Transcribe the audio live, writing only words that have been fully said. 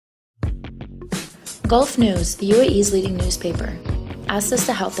Gulf News, the UAE's leading newspaper, asked us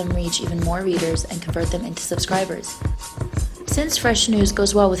to help them reach even more readers and convert them into subscribers. Since fresh news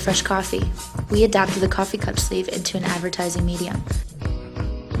goes well with fresh coffee, we adapted the coffee cup sleeve into an advertising medium,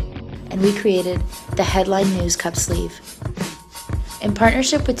 and we created the Headline News Cup Sleeve. In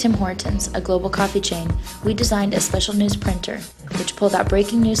partnership with Tim Hortons, a global coffee chain, we designed a special news printer, which pulled out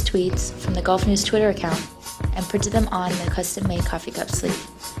breaking news tweets from the Gulf News Twitter account and printed them on the custom-made coffee cup sleeve.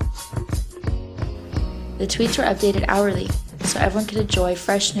 The tweets were updated hourly, so everyone could enjoy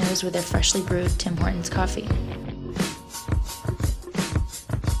fresh news with their freshly brewed Tim Hortons coffee.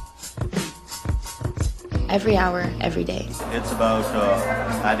 Every hour, every day. It's about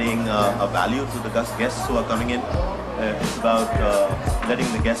adding a value to the guests who are coming in. It's about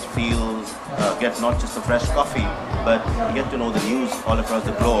letting the guest feel, get not just a fresh coffee, but get to know the news all across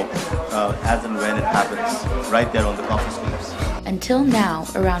the globe as and when it happens, right there on the coffee sleeves. Until now,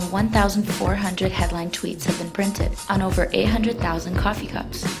 around 1,400 headline tweets have been printed on over 800,000 coffee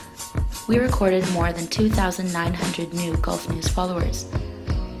cups. We recorded more than 2,900 new Gulf News followers,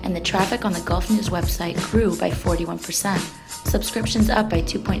 and the traffic on the Gulf News website grew by 41%, subscriptions up by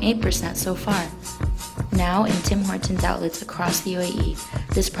 2.8% so far. Now in Tim Hortons outlets across the UAE,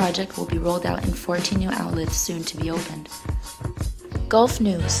 this project will be rolled out in 14 new outlets soon to be opened. Gulf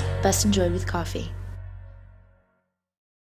News, best enjoyed with coffee.